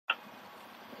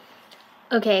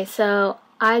Okay, so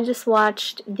I just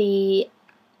watched the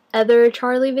other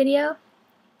Charlie video,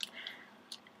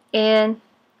 and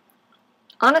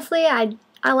honestly, I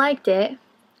liked it,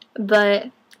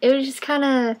 but it was just kind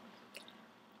of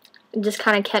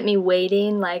kept me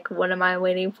waiting. Like, what am I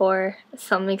waiting for?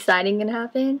 Something exciting can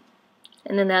happen,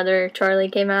 and then the other Charlie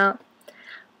came out,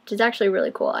 which is actually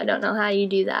really cool. I don't know how you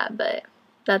do that, but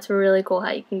that's really cool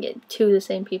how you can get two of the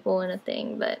same people in a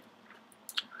thing. But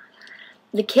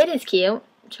the kid is cute.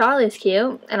 Charlie's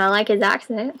cute, and I like his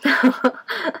accent. I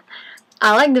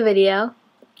like the video,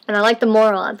 and I like the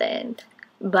moral at the end.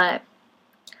 But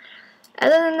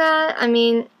other than that, I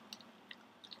mean,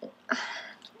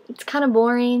 it's kind of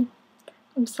boring.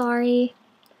 I'm sorry,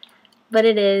 but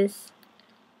it is.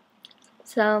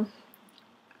 So,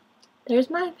 there's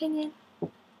my opinion.